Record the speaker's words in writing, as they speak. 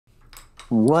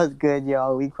What's good,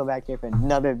 y'all? We come back here for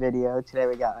another video. Today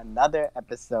we got another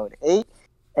episode 8.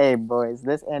 Hey, boys,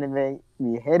 this anime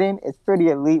be hitting. It's pretty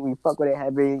elite. We fuck with it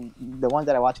heavy. The ones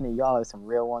that are watching it, y'all are some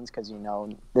real ones because, you know,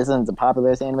 this isn't the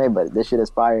popularest anime, but this shit is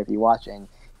fire if you watch it. And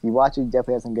if you watch it, you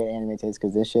definitely have some good anime taste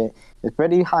because this shit is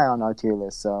pretty high on our tier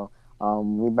list. So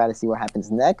we about to see what happens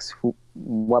next,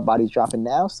 what body's dropping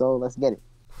now. So let's get it.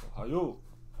 Ayo.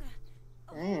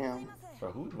 Damn.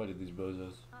 Bro, who invited these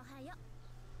bozos?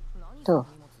 So,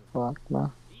 fuck,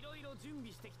 bro.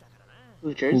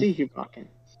 Whose jersey you rocking?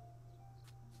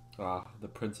 Ah, the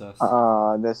princess.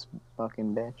 This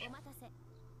fucking bitch.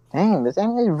 Dang, this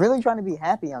anime is really trying to be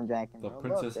happy on Jackin. The bro.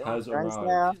 princess Look, has friends arrived.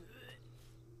 now.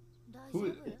 Who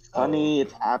is? It's funny,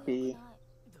 it's happy.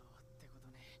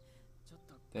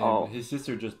 Damn, Oh. his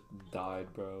sister just died,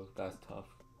 bro. That's tough.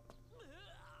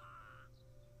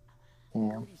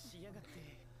 Damn.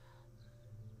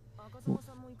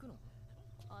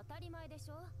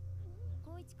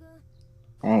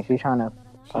 Hey, she's trying to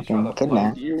fucking trying to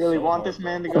kidnap. Do you really So want hard, this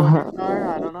man to bro. go in your car?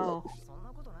 I don't know.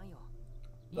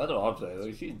 That's what I'm saying.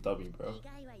 Like, she's dummy, bro.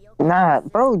 Nah,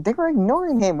 bro, they're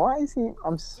ignoring him. Why is he?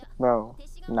 Bro.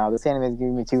 No, this anime is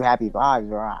giving me too happy vibes,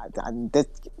 bro.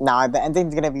 The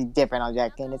ending's gonna be different on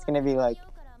Jackin. It's gonna be like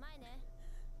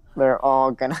they're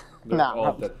all gonna. They're Nah,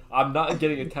 all dead. I'm not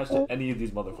getting attached to any of these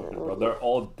motherfuckers, bro. They're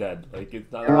all dead. Like,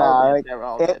 it's not. Nah, like, They're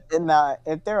all dead.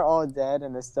 if they're all dead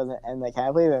and this doesn't end like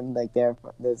happily, then like they're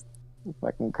this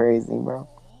fucking crazy, bro.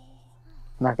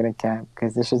 I'm not gonna cap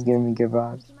because this is giving me good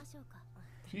vibes.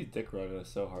 She's dick riding us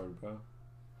so hard, bro.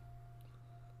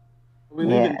 We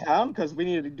leave in Yeah. town because we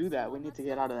need to do that. We need to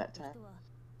get out of that town.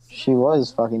 She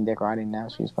was fucking dick riding. Now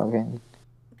she's fucking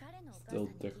Still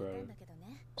dick riding.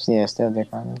 yeah, still dick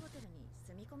riding.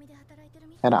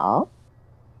 At all?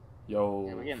 Yo,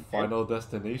 Yeah, we're getting Final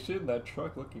Destination? That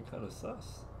truck looking kind of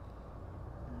sus.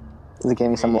 Does it give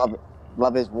me some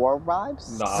love is war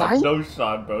vibes? Nah, Psych? no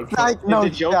shot, bro. Psych, no the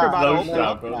Joker shot. about No to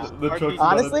shot, bro. The truck's about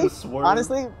Honestly, to swerve.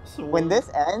 honestly, when this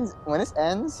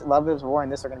ends, Love is War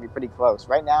and this are gonna be pretty close.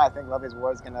 Right now, I think Love is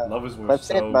War is gonna Love is War flips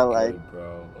so it, but like, good,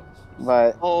 bro. Love is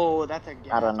War but Oh, that's a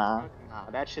gas I don't know. truck.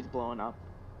 Nah, that shit's blowing up.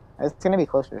 it's gonna be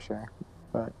close for sure.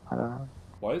 But I don't know,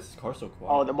 Why is this car so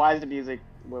quiet? Oh, why is the music?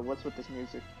 What's with this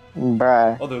music?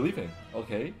 bruh. Oh, they're leaving.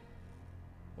 Okay.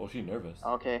 Well, she's nervous.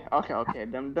 Okay.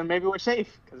 Then maybe we're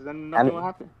safe because then nothing will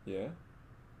happen. Yeah.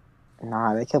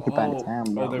 Nah, they kill people out of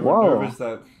town, bro. Oh, they were Whoa. nervous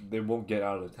that they won't get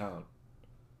out of town.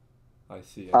 I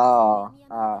see. Oh,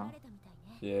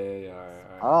 Yeah.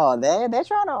 Alright. oh, they're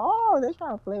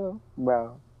trying to play with,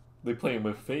 bro. They playing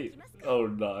with fate. Oh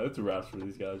nah, it's raps for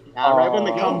these guys. Nah, right when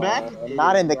they Oh, come back.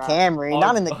 Not in the Camry,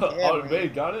 not in the Oh, Camry. they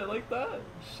got it like that?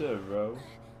 Shit, bro.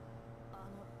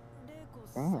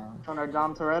 Damn. On our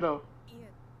John Toretto.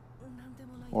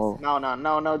 Whoa.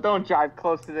 No, don't drive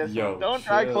close to this Yo, one. Don't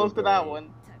drive chill, close to that bro.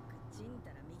 one.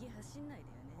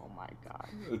 Oh my god.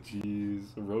 Oh, jeez,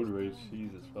 road rage,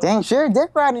 Jesus. Fuck. Dang, sure,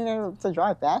 dick riding her to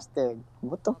drive faster.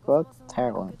 What the fuck?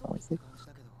 Terrible.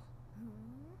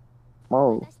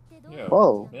 Whoa. Yo,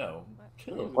 Whoa. Yo,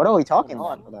 chill. What are we talking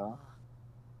about, though?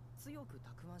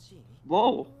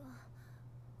 Whoa.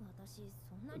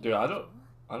 Dude, I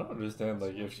don't understand.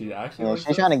 Like, if she actually. Yeah, likes she's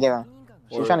us, trying to give him. or-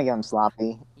 She's trying to give him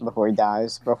sloppy before he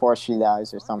dies, before she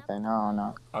dies or something. I don't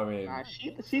know. I mean, Nah,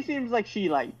 she seems like she's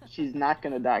not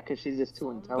gonna die because she's just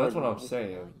too intelligent. that's what I'm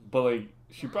saying. But like,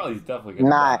 she probably is definitely gonna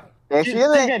Nah, die. if She's she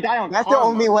doesn't, gonna die on that's the karma.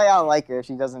 only way I like her. If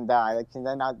she doesn't die, like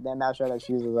they're not sure that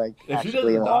she's like If she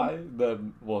actually doesn't alive. die,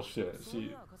 then well, shit.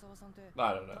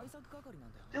 I don't know.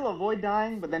 She'll avoid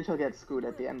dying, but then she'll get screwed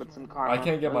at the end with some karma. I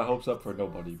can't get my hopes up for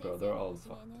nobody, bro. They're all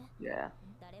fucked. Yeah.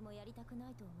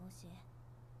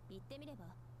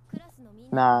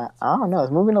 Nah, I don't know.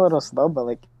 It's moving a little slow, but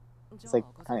like it's like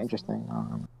kind of interesting. I don't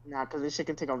know. Nah, because this shit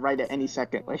can take a right at any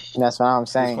second. Like, That's what I'm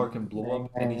This saying. car can blow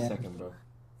up any Yeah. second, bro.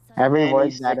 Every Any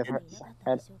word out of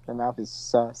second. her mouth is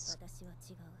sus.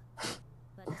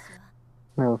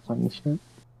 No funny shit.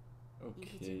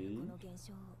 Okay.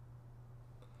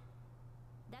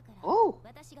 oh,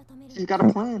 she's got a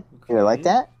plan. You like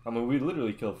that? I mean, we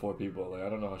literally killed 4 people. Like, I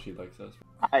don't know how she likes us.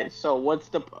 Alright, so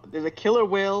there's a killer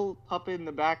whale puppet in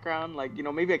the background. Like, you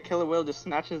know, maybe a killer whale just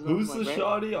snatches them. Who's like, the right?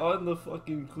 shoddy on the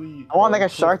fucking cleat? I want like a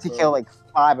shark to kill like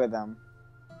 5 of them.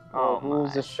 Oh, Who's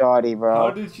my. the shawty, bro?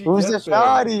 How did she Who's get the there?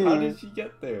 shoddy? How did she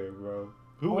get there, bro?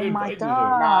 Who Oh my invited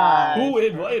god. her? Who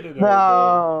invited her? Bro?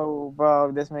 No,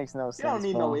 bro, this makes no sense. You don't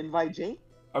need bro. no invite, Jake.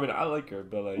 I mean, I like her,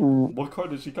 but like, Mm. what car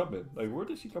did she come in? Like, where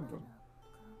did she come from?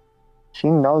 She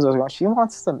knows what's going. She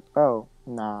wants to, bro.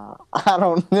 Nah, I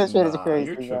don't. This shit is Nah,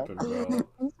 crazy, you're bro. tripping, bro.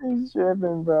 This is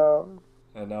tripping, bro.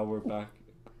 And now we're back.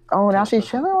 Oh, now she's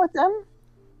chilling with them.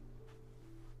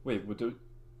 Wait,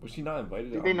 was she not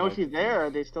invited? Do they I'm know like, she's there, or are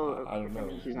they still? I don't know.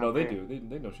 pretending she's No, not they there? do.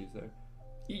 They know she's there.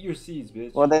 Eat your seeds,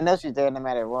 bitch. Well, they know she's there no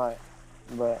matter what.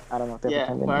 But I don't know if they're Yeah,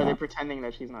 pretending. but are or they not. pretending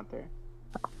that she's not there?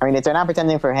 I mean, if they're not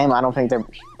pretending for him, I don't think they're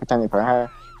pretending for her.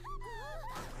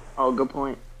 Oh, good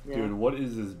point. Yeah. Dude, what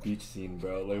is this beach scene,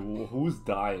 bro? Like, who's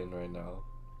dying right now?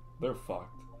 They're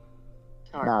fucked.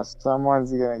 Shark. Nah,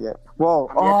 someone's gonna get. Whoa!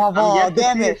 I'm Oh, yet ball! to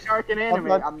Damn see it! a shark in anime.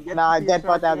 Fuck. I'm yet Nah, to see a dead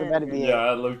shark thought that in was better anime. be it. Yeah,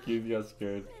 I low-key got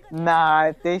scared. Nah,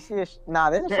 if they see nah,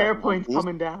 there's a The shark in One airplane's Piece.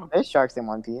 coming down. There's sharks in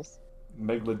One Piece.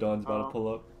 Megalodon's about Oh. to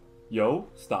pull up. Yo,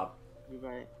 stop. You're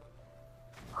right.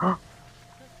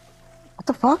 What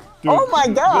the fuck? Dude, Oh my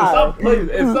dude, god! stop playing.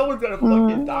 If someone's gonna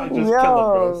fucking die, just kill him,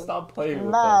 bro. Yo. Stop playing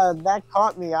with Nah, us. that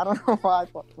caught me. I don't know why I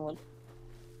fucked one.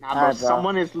 Nah, bro, Alright, bro.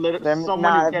 someone is Them- someone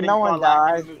nah, is if getting no one caught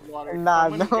dies- lacking in this water. nah,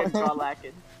 Someone is no- getting caught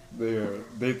lacking.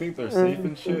 They think they're safe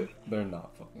and shit. They're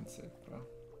not fucking safe, bro.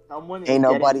 Someone is Ain't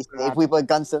getting nobody caught safe. We put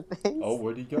guns to face. Oh,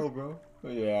 where'd he go, bro?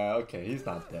 Yeah, okay, he's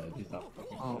not dead. He's not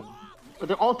fucking dead. But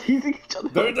they're all teasing each other.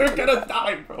 They're gonna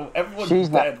die, bro. Everyone's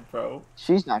She's not- dead, bro.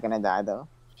 She's not gonna die though.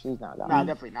 She's not dying. Nah,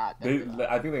 definitely not. Definitely not.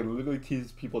 I think they literally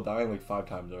teased people dying like 5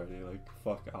 times already. Like,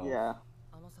 fuck out. Yeah.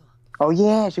 Oh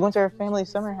yeah, she went to her family's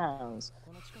summer house.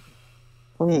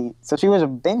 Wait, so she was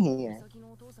been here.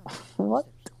 What?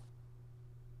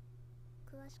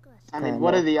 I mean,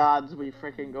 what are the odds we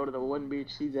freaking go to the one beach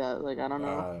she's at? Like, I don't I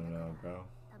know. don't know, bro.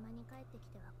 たまに帰ってき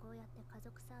てはこうやって家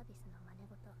族サービスの真似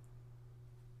事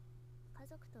家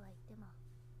族とは言っても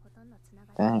ほとんどつな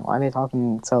がり Dang, why are they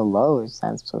talking so low? It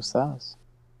sounds so sus.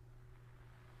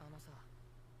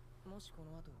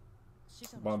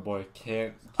 My boy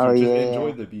can't. Oh, just yeah.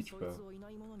 enjoy the beach, bro.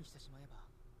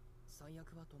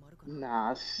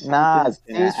 Nah, Nah, something's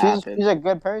gonna happen. she's a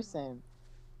good person.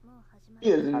 もう始ま He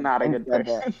is not a good I've been said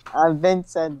person. that. I've been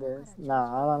said this. No, I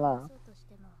don't know. そうとし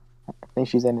ても I think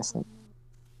she's innocent.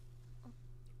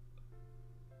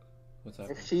 What's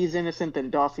that? If she's innocent, then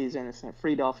Dolphy's innocent.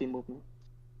 Free Dolphy movement.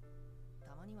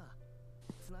 たまには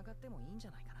つながってもいいんじ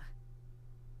ゃないかな。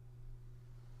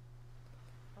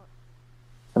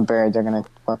 The birds are gonna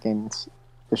fucking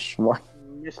destroy.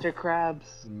 Mr.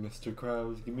 Krabs. Mr.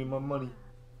 Krabs, give me my money.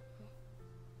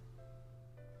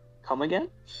 Come again?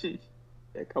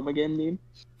 Yeah, come again, meme?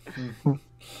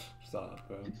 Stop,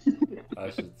 bro.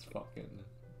 That shit's fucking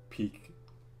peak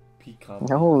comedy.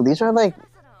 No, these are like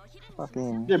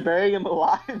fucking. They're burying him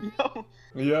alive, yo.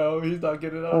 Yo, he's not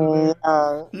getting out of there.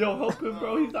 Yeah. Yo, help him,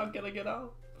 bro. He's not gonna get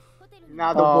out.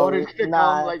 Nah, the Oh, water's gonna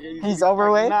nah, come like he's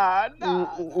over with? Nah, nah.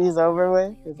 He's over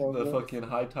with. He's over The with. fucking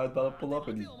high tide about to pull up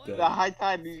and he's dead. The high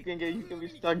tide, he's gonna be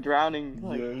stuck drowning.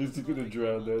 Like, Yeah, he's gonna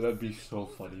drown there. That'd be so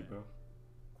funny, bro.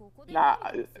 ここで Nah,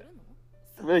 料理をするの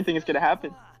I really think it's gonna happen.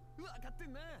 わかって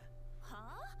んな。は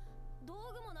あ道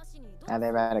具もなしにどう Now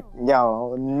they better.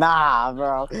 Yo, nah,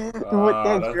 bro. that's They're a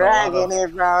lot of- dragging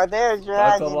it, bro. They're dragging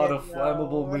That's a lot of it, bro.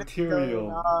 flammable What is material.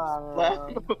 going on,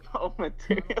 bro? Flammable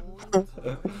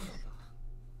material.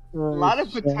 A Oh, lot of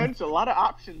shit. potential, a lot of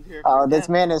options here. Oh, for this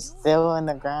them. man is still in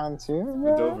the ground too, It's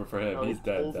bro. over for him. No, He's it's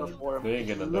dead. over Dead. for him. They ain't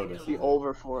gonna It's notice. literally him.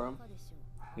 over for him. かでし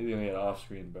ょ He's gonna get off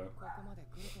screen, bro. ここまで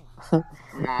来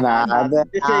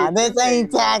ると。 Nah, this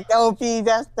ain't tact OP.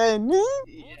 That's the new.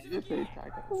 Yeah, this ain't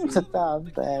tackle. Stop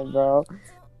that, bro.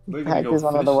 They're gonna Tact go is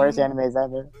one of the worst fishing. animes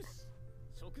ever.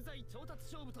 食材調達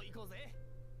勝負と行こうぜ。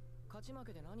勝ち負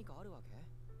けで何かあるわけ？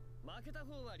負けた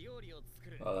方は料理を作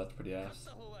る。 Oh, that's pretty 勝っ ass.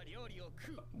 た方は料理を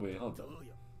食う。 Wait, hold ど up. う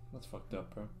よ。 That's fucked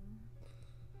up, bro.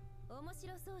 面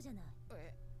白そうじゃない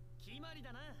え、決まり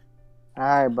だな。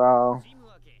 Alright, bro. チーム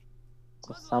分け。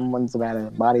 So someone's about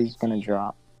to, body's gonna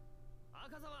drop.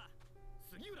 赤澤、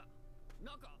杉浦、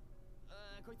中。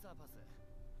こいつはパス。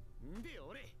んで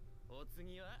俺、お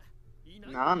次はいな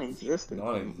い。 Non-existent.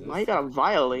 Non-existent. Why you gotta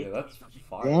violate? Yeah, that's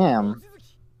fine. Damn.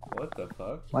 What the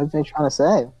fuck? What are they trying to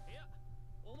say?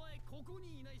 お前ここ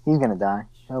にいないし。 He's gonna die.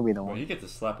 He'll be the Bro, one. he gets a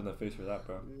slap in the face for that,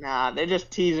 bro. Nah, they're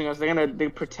just teasing us. They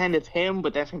pretend it's him,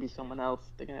 but that's gonna be someone else.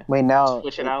 They're gonna. Wait, no.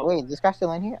 Switch it out. Wait, this guy's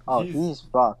still in here? Oh, He's- he's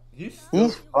fucked. He's still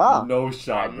He's fucked. no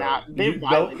shot, bro. Nah, they You-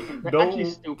 violated him. They're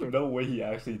actually stupid. no way he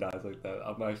actually dies like that.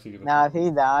 I'm actually gonna. Now, if he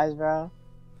dies, bro,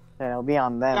 then it'll be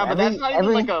on them. Nah, but that's not even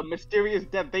every- like a mysterious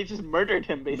death. They just murdered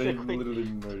him, They basically. literally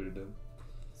murdered him.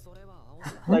 それは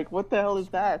青空。 Like, what the hell is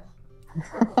that?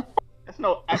 That's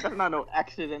not no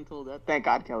accidental death. Thank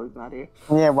God Kelly's not here.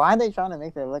 Yeah, why are they trying to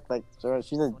make her look like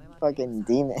she's a fucking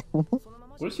demon? そのま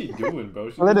ま What is she doing, bro?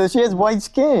 She Literally, she has white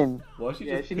skin. why is she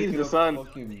Yeah, just she needs picking the up sun.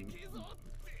 Fucking...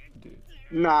 Dude,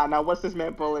 Nah, what's this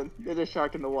man pulling? There's a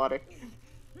shark in the water.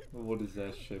 what is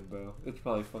that shit, bro? It's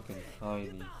probably fucking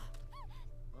tiny.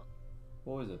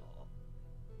 What was it?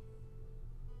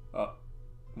 Oh,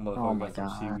 motherfucker Oh my got some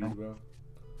God. seaweed, bro.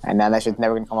 And now that shit's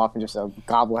never gonna come off and just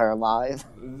gobble her alive.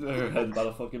 Her head's about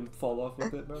to fucking fall off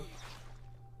with it, bro.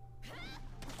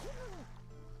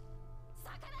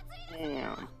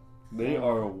 Damn. They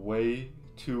are way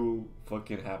too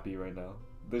fucking happy right now.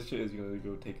 This shit is gonna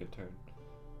go take a turn.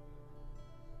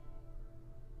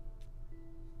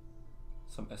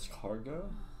 Some escargot?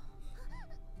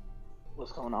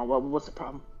 What's going on? What's the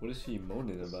problem? What is she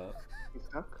moaning about? You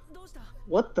stuck?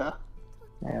 What the?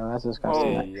 Yeah, that's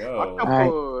disgusting. Hey yo.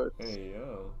 Octopus. Hey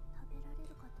yo.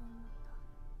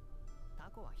 タ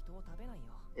コは人を食べない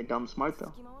よ。 Hey, dumb smart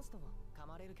though. 隙間をすとも噛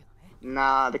まれるけどね。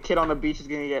 Nah, the kid on the beach is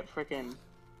gonna get freaking.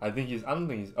 I don't think he's,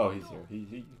 oh, he's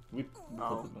here. We Oh.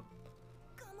 pulled him up.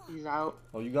 He's out.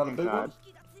 Oh, you got a big one? God.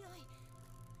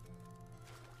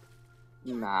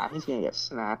 Nah, he's gonna get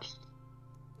snatched.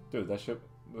 Dude, that shit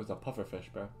was a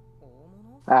pufferfish, bro. 大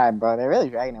物 Alright, bro, they're really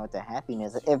dragging it with the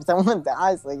happiness. If someone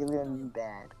dies, like, it's gonna be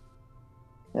bad.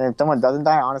 And if someone doesn't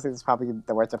die, honestly, it's probably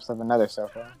the worst episode of another so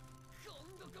far.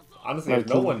 Honestly, if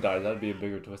no one dies, that'd be a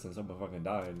bigger twist than someone fucking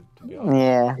dying, to be honest.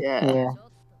 Yeah, Yeah. yeah.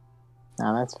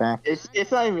 No, that's fact.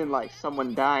 It's not even like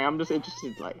someone dying. I'm just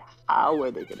interested, like, how are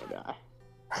they gonna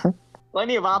die?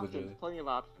 Plenty of options. Literally. Plenty of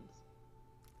options.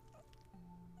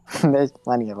 There's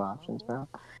plenty of options, bro.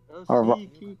 Or Sea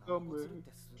cucumber. っ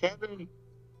てす Kevin. 引っ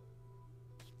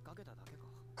掛けただけ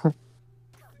か。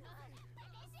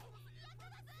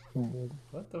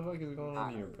 What the fuck is going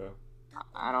on here, bro?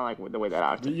 I don't like the way that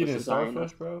octopus You eating is dying.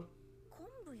 starfish, bro? 昆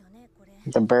布よねこれ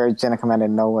The bird's gonna come out of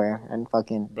nowhere and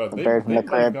fucking Bro, the they, bird from they the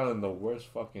might have crib. gotten the worst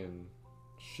fucking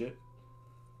shit.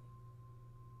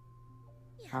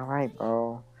 Alright,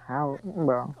 bro. How, bro?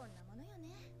 こんなものよ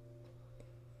ね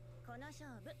この勝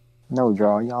負 No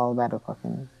draw. Y'all about to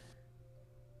fucking.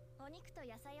 お肉と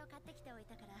野菜を買ってきておい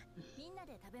たからみんな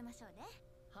で食べましょうね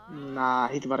Nah,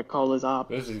 he's about to call his op.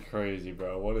 This is crazy,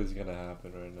 bro. What is gonna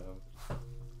happen right now?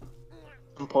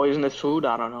 Some poisonous food?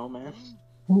 I don't know, man.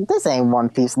 This ain't One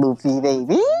Piece Luffy,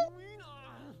 baby.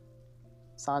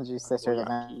 Sanji's sister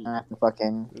doesn't have to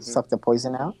fucking suck the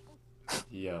poison out.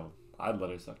 Yo, I'd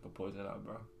let her suck the poison out,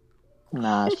 bro.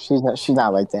 Nah, she's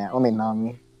not like that. Only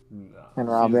Nami. Nah, And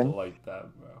she's Robin. like that,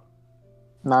 bro.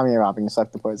 Nami and Robin can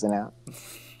suck the poison out.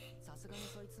 さすがに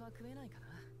そいつは食えないかな。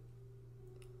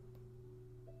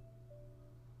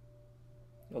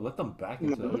 Yo, let them back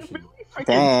into the ocean. Freaking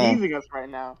Dang. teasing us right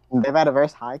now. They about to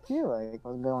verse Haikyuu? Like,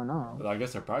 what's going on? But I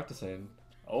guess they're practicing.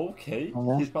 Okay.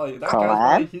 Yeah. He's probably, that Collab? guy's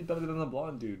probably, he's better than the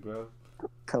blonde dude, bro.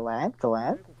 Collab? 猫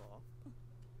か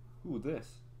Who this?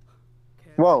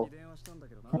 Whoa. 警備に電話したんだ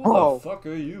けどな Who Whoa. the fuck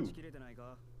are you? 切れてない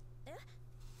か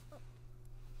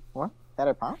What? That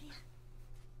her pop?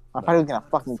 I thought he was gonna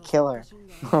fucking kill her.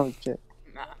 Oh shit.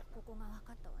 ここが分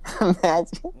かったわね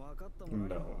Imagine. 分かったもん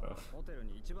No, no. ホテル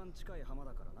に一番近い浜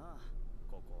だからな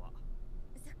ここは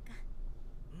そっか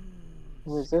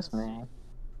Who is this man?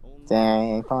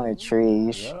 Dang, on a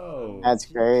tree. Yo. That's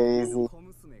crazy. 小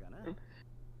娘がなそ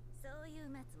ういう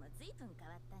松も随分変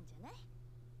わったんじゃない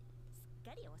すっ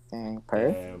かりおっさ Dang,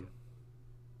 perf. Damn.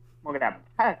 Look at that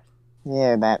pack.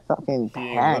 Yeah, that fucking He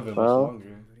ain't pack, living much bro.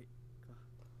 longer.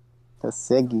 The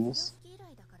Siggies. 以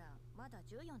来だからまだ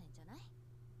14年じゃない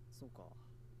そうか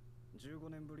15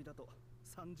年ぶりだと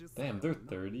30歳 Damn, they're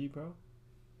 30, bro?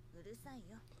 うるさい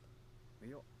よい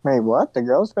や Wait, what? The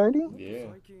girl's 30?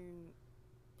 Yeah. 最近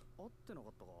会ってなか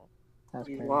ったか That's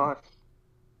He crazy. lost.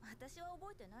 私は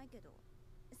覚えてないけど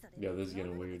それ Yeah, this is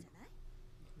getting weird.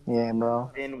 Yeah,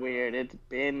 bro. Been weird. It's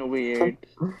been weird.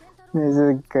 This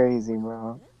is crazy,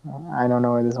 bro. I don't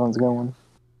know where this one's going.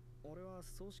 俺は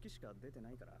葬式しか出てな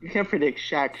いから You can't predict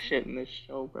Shaq shit in this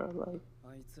show, bro. Like,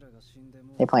 あいつらが死んで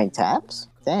も They playing taps?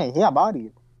 Dang, he got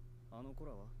bodied. あの子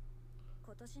らは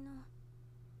今年の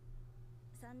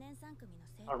3年3組の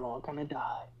生 are all gonna die.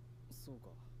 そうか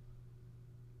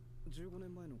15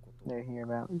年前のこと They're here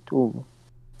about. Ooh.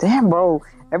 Damn, bro.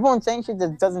 Everyone's saying shit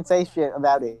that doesn't say shit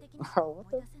about it. Bro, what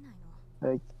the?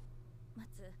 Like,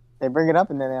 they bring it up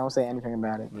and then they don't say anything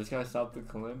about it. This guy stopped the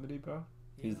calamity, bro?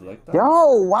 He's like that?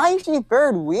 Yo, why is she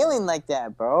third wheeling like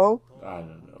that, bro? I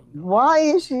don't know. Why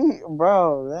is she,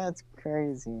 bro? That's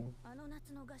crazy.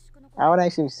 I would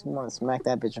actually want to smack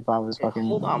that bitch if I was fucking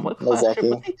Hold on, what's that shit? Nozaki.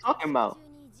 What's he talking about?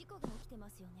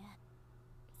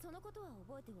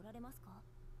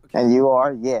 And you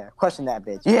are? Yeah. Question that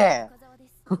bitch. Yeah.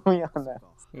 We on that.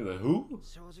 He's like, who?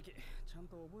 正直ちゃん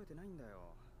と覚えてないんだ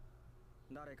よ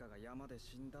誰かが山で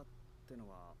死んだっての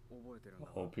は覚えてるんだ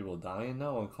Oh, people dying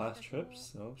now on class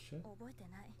trips? Oh, shit.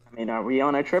 I mean, are we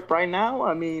on a trip right now?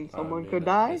 I mean, I someone mean, could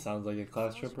die. It sounds like a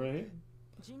class trip right here.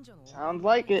 Sounds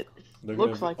like it. They're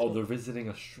Looks gonna, like oh, it. they're visiting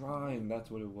a shrine. That's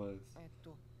what it was.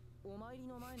 お参り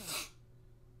の前な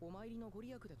のお参りのご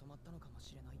利益で止まったのかも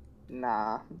しれない。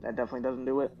 Nah, that definitely doesn't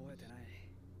do it. 覚えてない。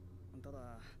ただ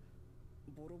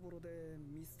ボロボロで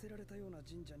見捨てられたような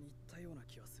神社に行ったような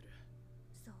気がする。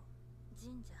そう、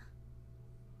神社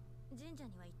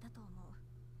には行ったと思う。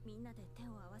みんなで手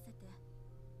を合わせて。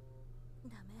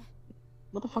ダメ。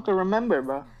 What the fuck to remember,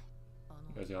 bro?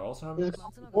 You guys got Alzheimer's? 松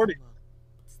永さんは 40. 伝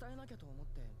えなきゃと思っ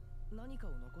て何か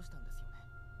を残したんですよ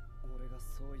ね。俺が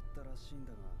そう言ったらしいん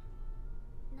だが。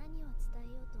何を伝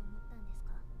えようと思ったんです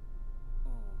か？あ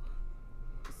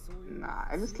あ、そういう。 Nah,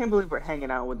 I just can't believe we're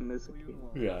hanging out with Mizuki.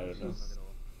 Yeah, I don't know.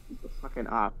 He's a fucking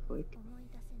op. Like, 思い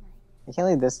出せない。 I can't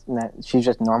believe this. That she's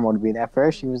just normal to be there. At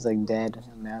first, she was like dead,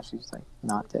 and now she's like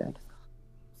not dead.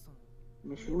 その I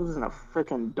mean, she lives in a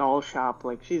freaking doll shop.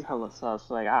 Like, she's hella sus.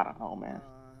 Like, I don't know, あ man. あ、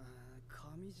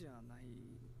紙じゃない。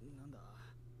なんだ。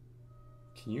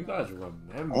 Can you guys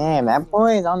remember? Damn, that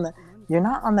boy is on the. You're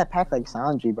not on the pack like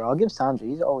Sanji, bro. I'll give Sanji.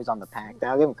 He's always on the pack.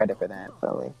 I'll give him credit for that.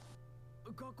 But like,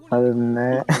 other than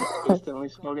that, He's still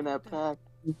smoking that pack.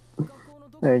 学校の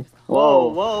どこ like, ですか？ Whoa,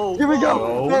 whoa, whoa. here we go.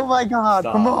 Whoa. Oh my god,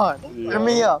 Stop. come on, Yeah. turn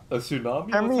me up. A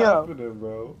tsunami? Turn What's me up. happening,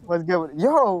 bro? What's good with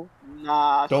yo?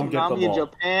 Nah, Don't get the tsunami in ball.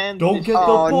 Japan. Don't this get the shit-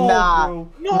 Oh, ball, nah. bro.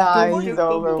 Nah, Don't he's get the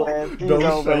over ball. with. He's Don't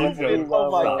over say with. that. He's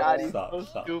Oh my over god, with. he's Stop, so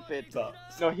stop. stupid. Stop.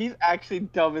 No, he's actually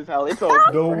dumb as hell. It's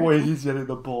over. No way he's getting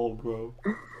the ball, bro.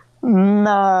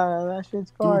 Nah, that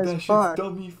shit's far Dude, as that shit's fuck.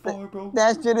 dummy far, bro.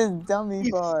 That shit is dummy He's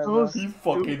far, so bro. He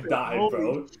fucking stupid. died, Holy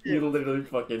bro. He shit. literally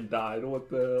fucking died. What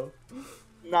the hell?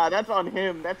 Nah, that's on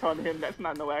him. That's on him. That's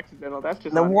not no accidental. That's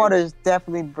just The on him. water's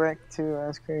definitely brick too.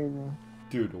 That's crazy.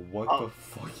 Dude, what Oh. the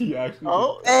fuck? He actually.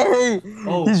 Oh. Hey,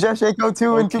 Oh. he's just Shaco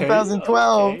 2 in Okay,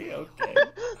 2012. Okay, okay.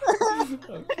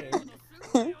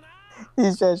 Okay.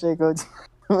 He's just Shaco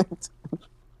 2.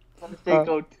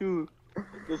 Seiko too.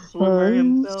 The swimmer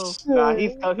himself. shit. Nah,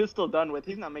 he's still done with.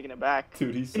 He's not making it back.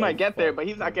 Dude, he's He so might get there, fucked, but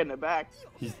he's not bro. getting it back.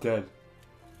 He's dead.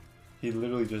 He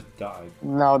literally just died.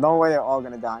 No, don't worry, they're all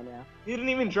gonna die now. He didn't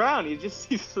even drown. He's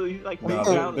like Nah, face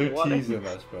down in they're the water. teasing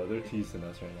us, bro. They're teasing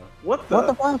us right now. What the? What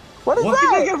the fuck? What is What? He's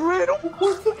gonna that? get rid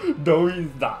of. No,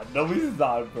 he's not. No, he's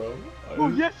not, bro. Oh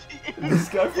yes, he is. This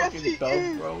guy Yes, fucking he dumb,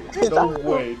 is. bro. He's No not.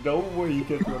 way. No way he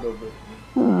gets rid of it.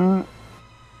 Mm,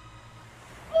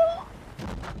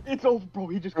 It's over, bro.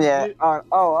 He just yeah. quit.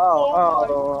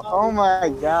 Oh my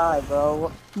god,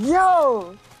 bro.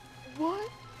 Yo. What?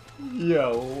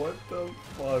 Yo, what the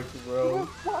fuck, bro?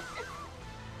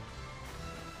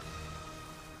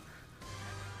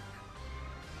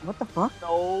 What the fuck?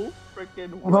 No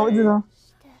freaking way. What was it?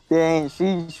 Dang,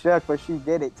 she shook, but she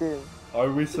did it too. Are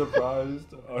we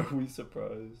surprised? Are we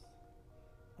surprised?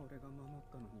 俺が守っ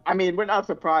たのに I mean, we're not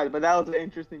surprised, but that was an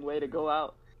interesting way to go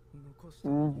out. 残した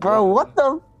のに Bro, what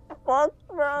the fuck,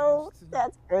 bro?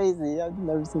 That's crazy. I've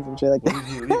never seen some shit like When that.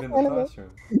 did he leave in the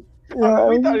classroom? I mean,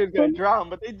 we Yeah, thought he was gonna drown,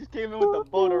 but they just came in with the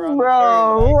boat around.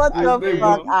 bro, the what turn, the like,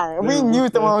 fuck? I- Alright, we They knew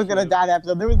looked someone that was gonna shit. die that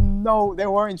episode. They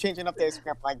weren't changing up their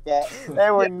script like that. They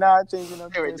were not changing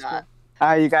up They were their not. script.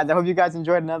 Alright, you guys, I hope you guys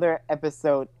enjoyed another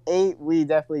episode 8. We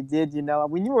definitely did, you know.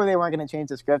 We knew they weren't gonna change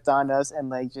the script on us and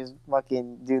like just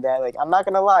fucking do that. Like, I'm not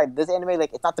gonna lie, this anime,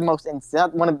 like, it's not the most, it's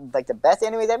not one of like the best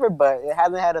animes ever, but it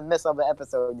hasn't had a miss of an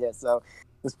episode yet, so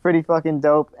it's pretty fucking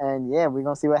dope. And yeah, we're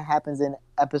gonna see what happens in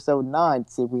episode 9.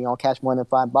 See if we gonna catch more than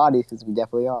 5 bodies, because we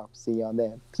definitely are. See y'all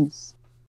there. Peace.